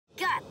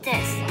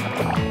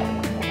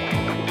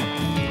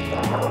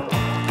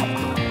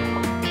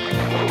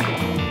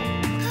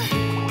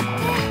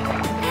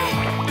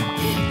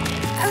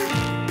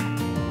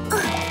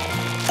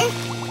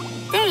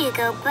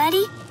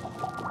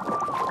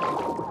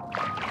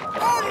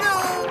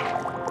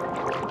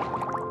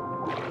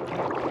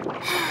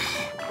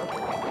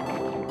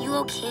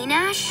okay,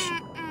 Nash?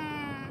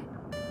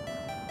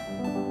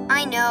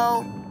 I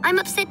know. I'm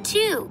upset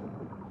too.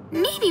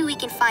 Maybe we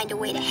can find a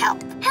way to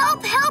help.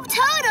 Help,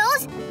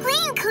 Todos!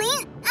 Clean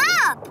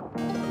up!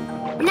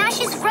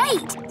 Nash is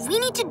right. We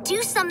need to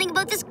do something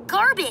about this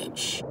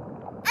garbage.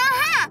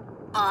 Uh-huh.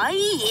 Oh,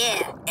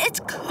 yeah. It's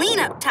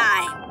cleanup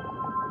time.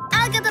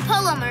 I'll get the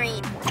Polo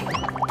Marine.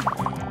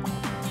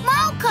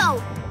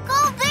 Marco,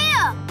 go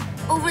there!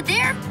 Over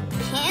there?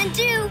 Can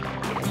do.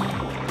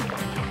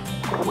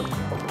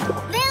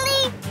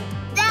 Lily,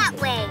 that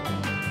way.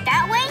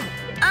 That way?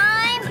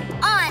 I'm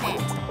on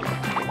it.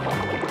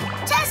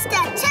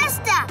 Chester!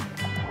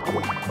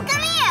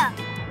 Come here!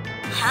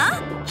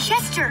 Huh?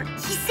 Chester,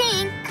 he's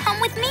saying, come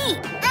with me.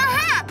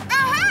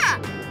 Uh-huh.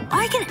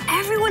 Why can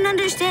everyone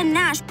understand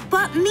Nash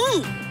but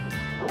me?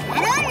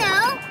 I don't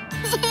know.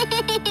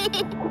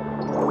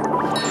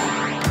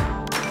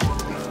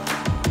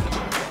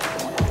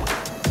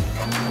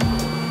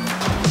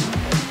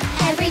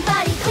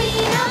 Everybody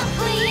clean up.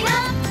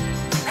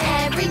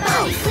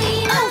 Everybody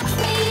clean up.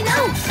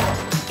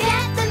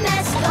 Get the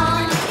mess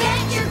gone,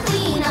 get your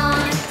clean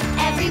on.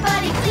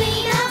 Everybody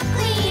clean up.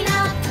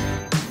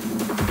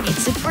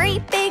 It's a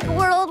great big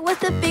world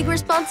with a big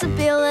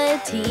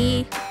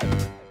responsibility.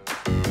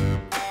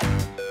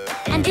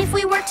 And if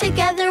we work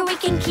together, we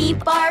can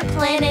keep our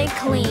planet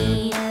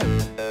clean.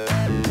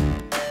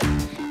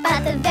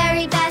 But the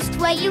very best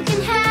way you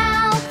can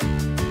help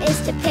is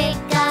to pick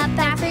up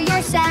after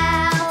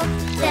yourself.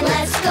 Then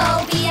let's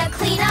go be a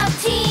cleanup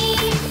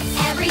team.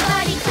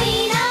 Everybody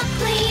clean up.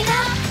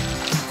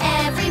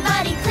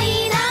 Everybody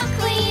clean up.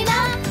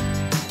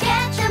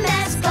 Get your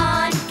mess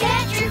gone,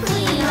 get your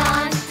clean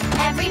on.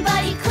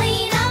 Everybody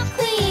clean up.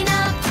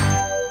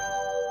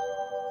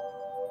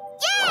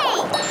 Yay!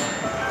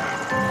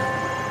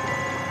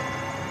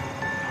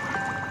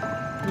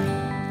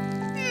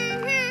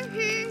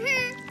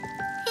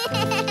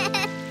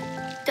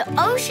 The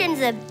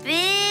ocean's a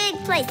big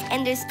place,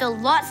 and there's still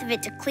lots of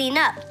it to clean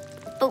up.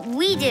 But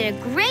we did a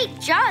great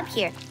job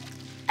here.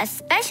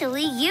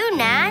 Especially you,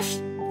 Nash.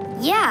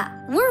 Yeah,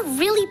 we're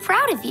really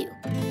proud of you.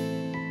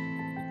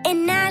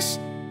 And Nash,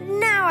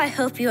 now I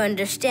hope you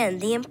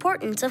understand the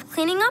importance of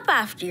cleaning up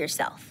after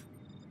yourself.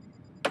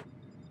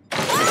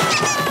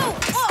 Uh-oh.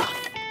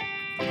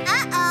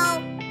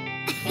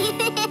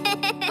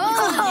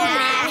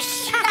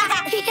 Nash.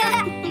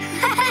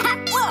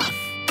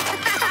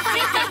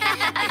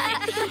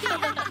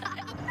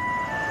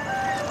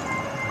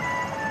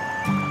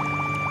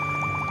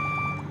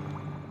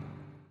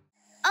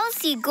 I'll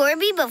see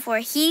Gorby before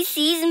he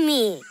sees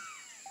me.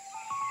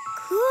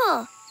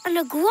 Cool, an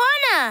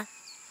iguana.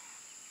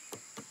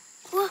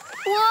 Whoa!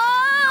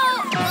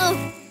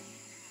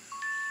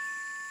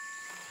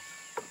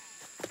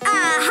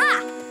 Aha!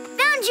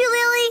 Found you,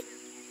 Lily.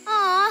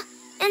 Aw,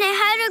 and it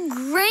had a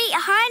great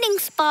hiding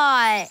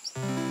spot.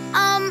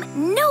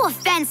 No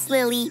offense,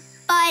 Lily,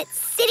 but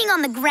sitting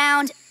on the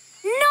ground,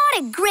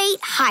 not a great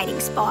hiding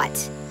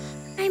spot.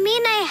 I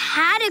mean, I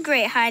had a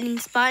great hiding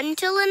spot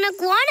until an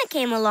iguana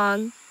came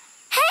along.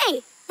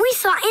 Hey, we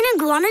saw an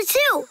iguana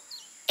too.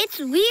 It's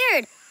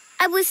weird.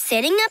 I was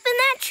sitting up in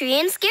that tree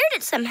and scared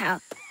it somehow.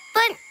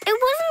 But it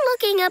wasn't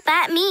looking up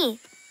at me.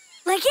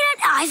 Like it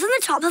had eyes on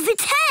the top of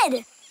its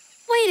head.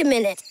 Wait a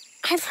minute.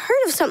 I've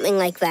heard of something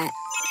like that.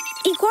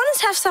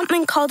 Iguanas have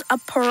something called a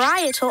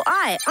parietal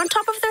eye on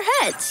top of their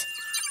heads.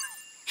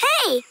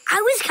 Hey,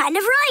 I was kind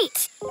of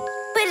right.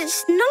 But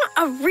it's not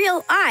a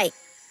real eye.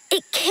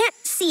 It can't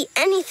see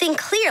anything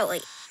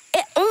clearly.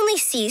 It only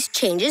sees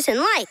changes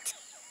in light.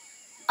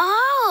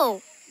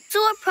 Oh, so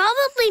it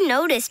probably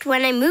noticed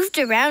when I moved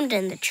around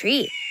in the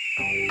tree.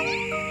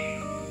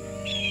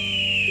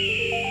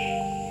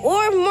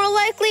 Or more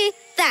likely,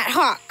 that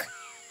hawk.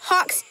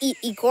 Hawks eat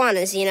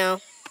iguanas, you know.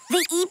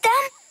 They eat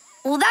them?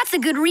 Well, that's a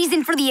good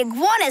reason for the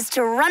iguanas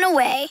to run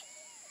away.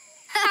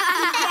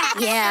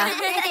 Yeah.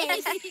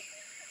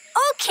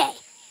 Okay,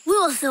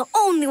 Will's the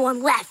only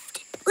one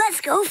left.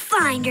 Let's go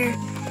find her.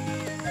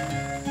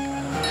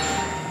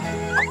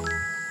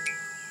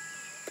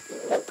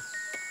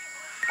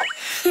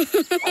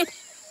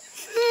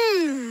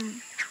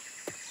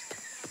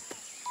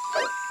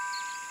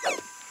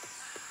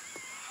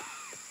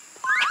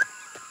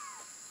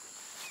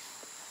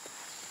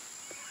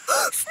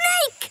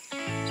 Snake!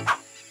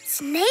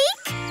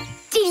 Snake?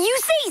 Did you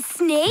say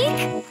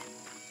snake?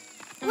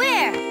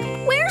 Where?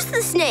 Where's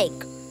the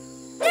snake?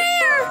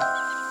 There!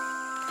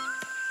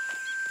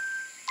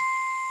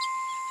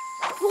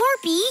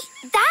 Gorby,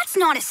 that's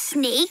not a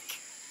snake.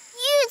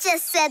 You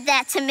just said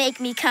that to make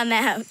me come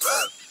out.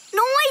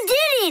 No, I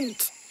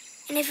didn't.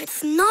 And if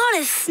it's not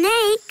a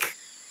snake,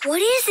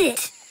 what is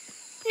it?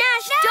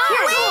 Nash, Don't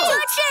careful.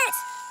 touch it!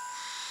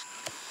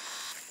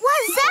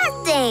 What's that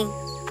thing?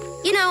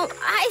 You know,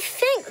 I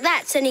think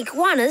that's an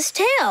iguana's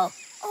tail.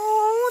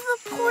 Oh, the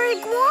poor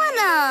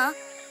iguana.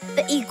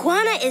 The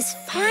iguana is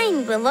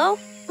fine, Willow.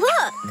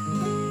 Look.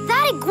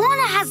 That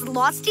iguana has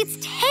lost its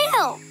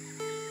tail.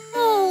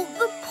 Oh,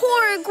 the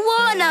poor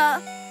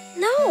iguana.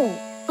 No,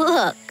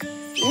 look.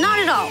 Not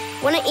at all.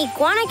 When an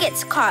iguana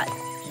gets caught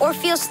or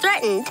feels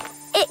threatened,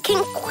 it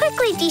can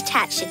quickly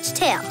detach its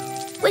tail,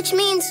 which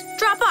means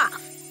drop off.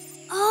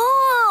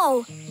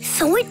 Oh,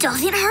 so it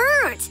doesn't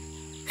hurt.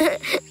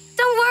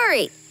 Don't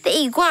worry,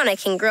 the iguana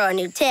can grow a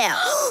new tail.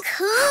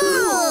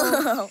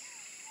 Cool.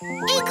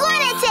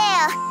 Iguana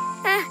tail!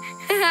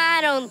 I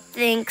don't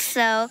think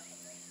so.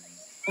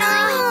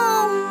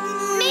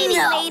 Oh, maybe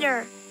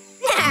later.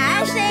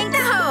 Nash,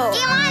 no!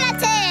 Iguana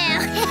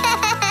tail!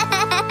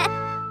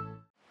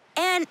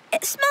 And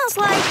it smells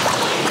like...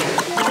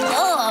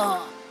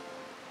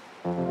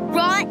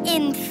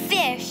 rotten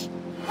fish.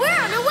 We're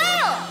on a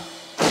whale!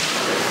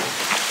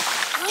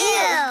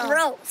 Ew,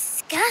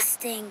 gross.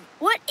 Disgusting.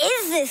 What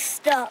is this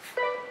stuff?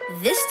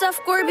 This stuff,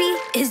 Gorby,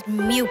 is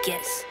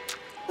mucus.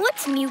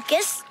 What's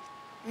mucus?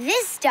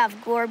 This stuff,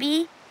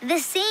 Gorby. The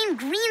same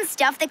green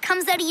stuff that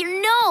comes out of your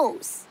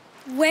nose.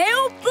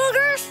 Whale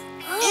boogers?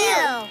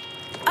 Ew.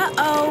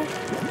 Uh-oh.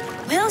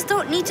 Whales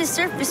don't need to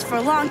surface for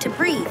long to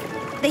breathe.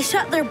 They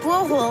shut their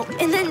blowhole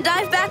and then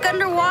dive back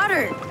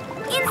underwater.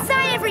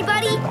 Inside,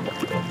 everybody.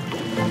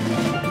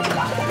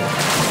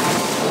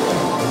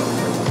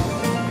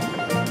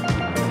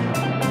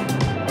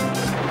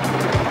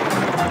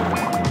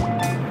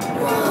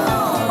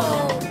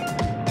 Whoa!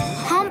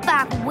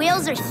 Humpback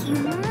whales are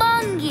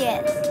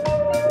humongous.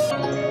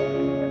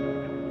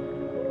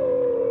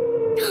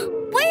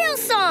 Whale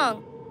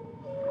song!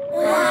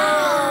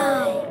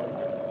 Wow!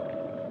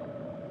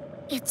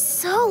 It's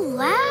so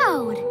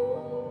loud.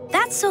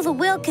 That's so the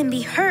whale can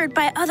be heard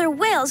by other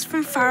whales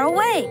from far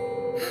away.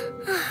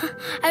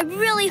 I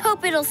really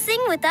hope it'll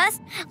sing with us.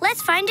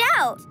 Let's find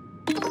out.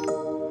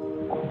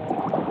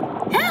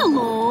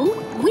 Hello,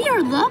 we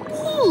are the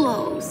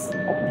Polos.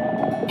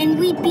 And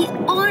we'd be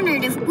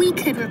honored if we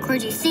could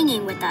record you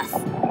singing with us.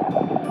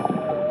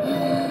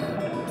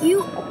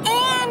 You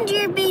and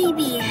your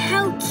baby,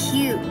 how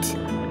cute.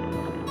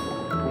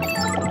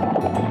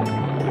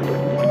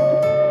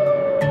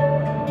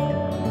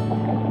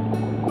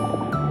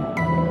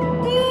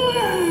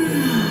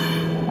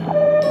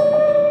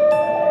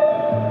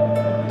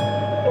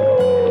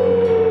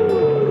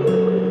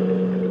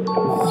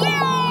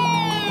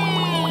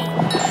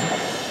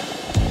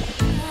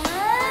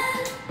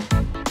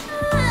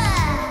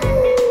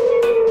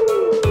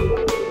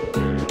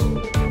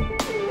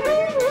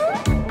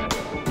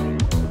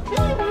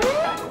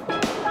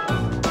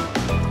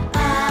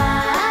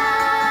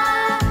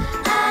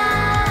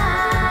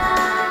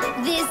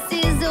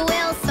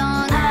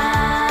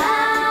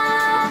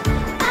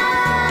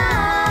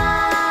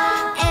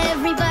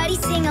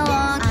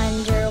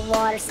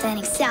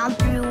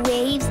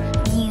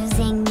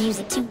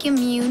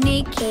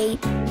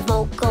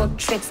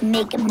 Tricks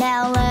make a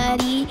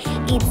melody.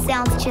 It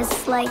sounds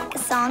just like a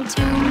song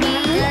to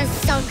me. The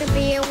song could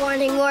be a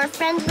warning or a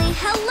friendly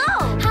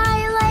hello.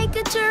 High like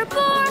a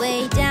turbo.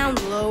 Way down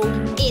low.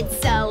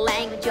 It's a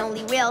language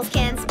only whales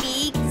can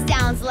speak.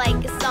 Sounds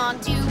like a song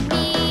to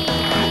me.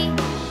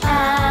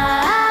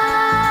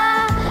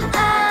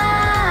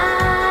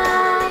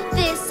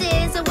 This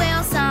is a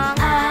whale song.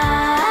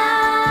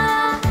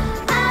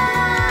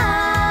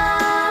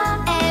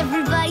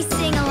 Everybody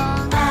sing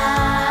along.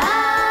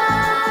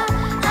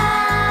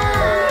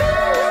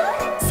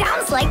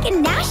 Sounds like a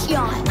Nash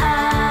yawn.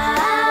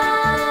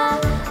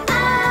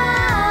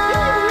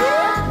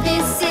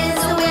 This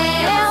is a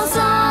whale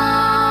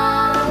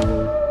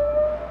song.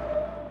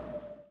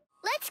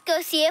 Let's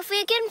go see if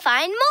we can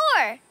find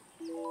more.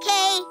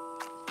 Okay.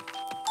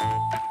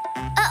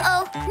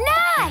 Uh-oh.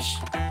 Nash!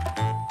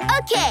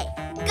 Okay,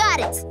 got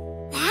it.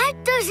 That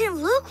doesn't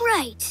look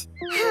right.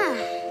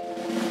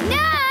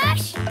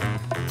 Nash!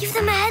 Give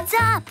them a heads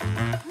up.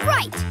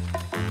 Right.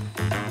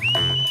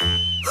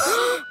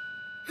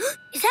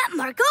 Is that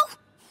Marco?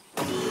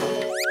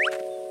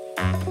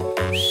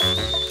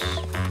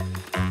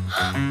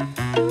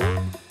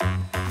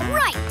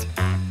 Right.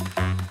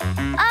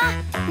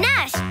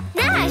 Nash,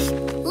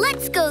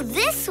 let's go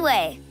this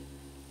way.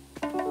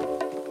 Phew,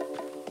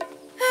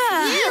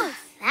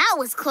 that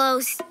was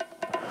close.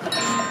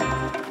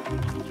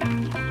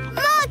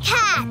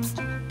 Meerkats!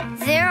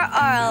 There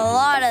are a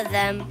lot of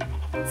them.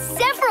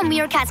 Several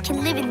meerkats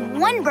can live in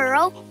one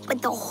burrow,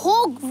 but the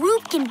whole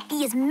group can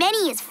be as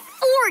many as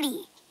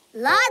 40.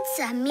 Lots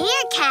of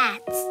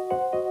meerkats.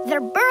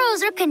 Their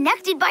burrows are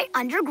connected by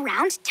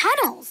underground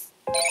tunnels.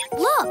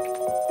 Look.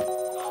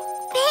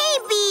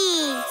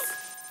 Babies!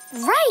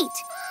 Right.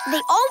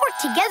 They all work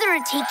together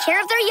to take care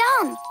of their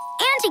young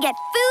and to get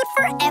food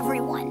for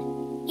everyone.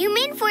 You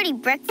mean 40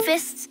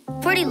 breakfasts,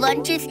 40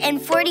 lunches,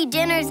 and 40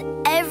 dinners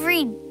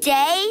every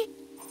day?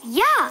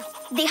 Yeah.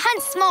 They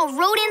hunt small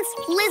rodents,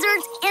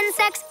 lizards,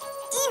 insects,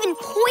 even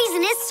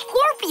poisonous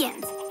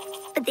scorpions.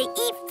 But they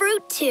eat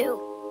fruit too.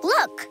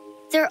 Look,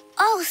 they're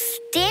all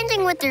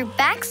standing with their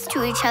backs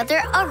to each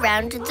other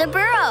around the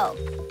burrow.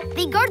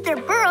 They guard their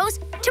burrows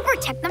to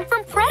protect them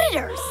from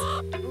predators.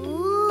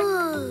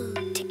 Ooh.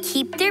 To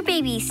keep their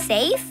babies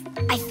safe?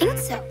 I think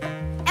so.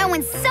 And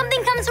when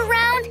something comes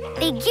around,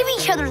 they give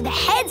each other the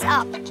heads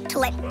up to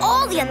let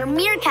all the other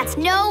meerkats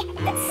know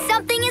that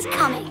something is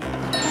coming.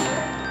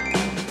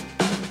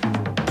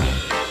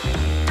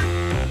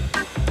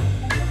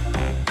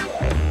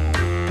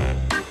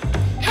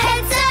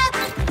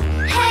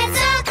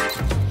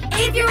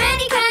 If you're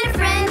any kind of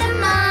friend of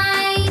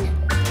mine.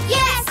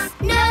 Yes,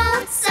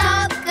 no,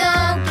 stop,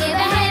 go. Give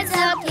a heads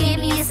up, give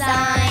me a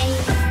sign.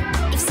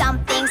 If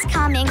something's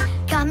coming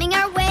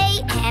our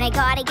way, and I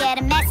gotta get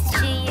a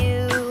message to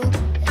you,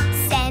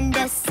 send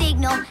a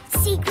signal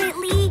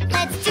secretly.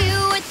 Let's do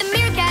what the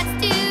meerkats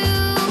do.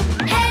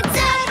 Heads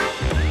up,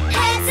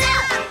 heads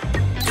up.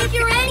 If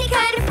you're any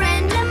kind of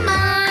friend of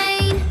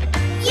mine.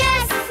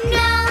 Yes,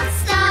 no,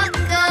 stop,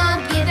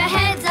 go. Give a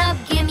heads up,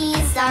 give me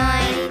a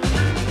sign.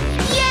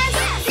 Yes,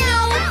 no,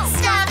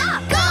 stop,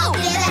 go.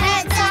 Give a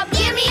heads up,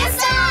 give me a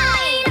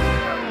sign.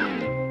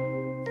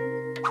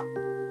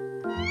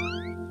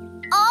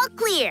 All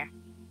clear.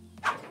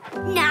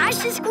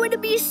 Nash is going to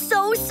be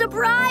so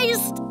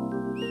surprised.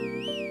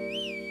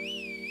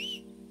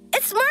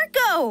 It's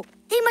Marco!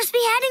 They must be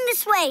heading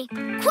this way.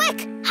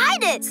 Quick,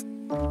 hide it.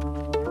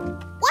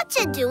 What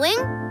you doing?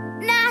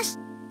 Nash,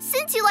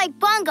 since you like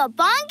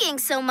bonga-bonging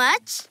so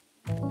much,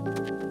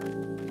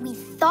 we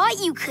thought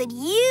you could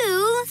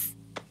use...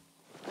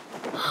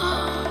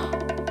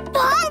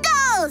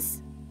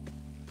 bongos!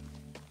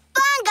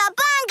 Bonga,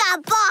 bonga,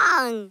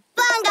 bong!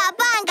 Bonga,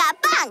 bonga,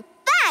 bong!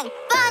 Bang!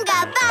 Bonga,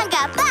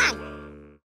 bonga, bong!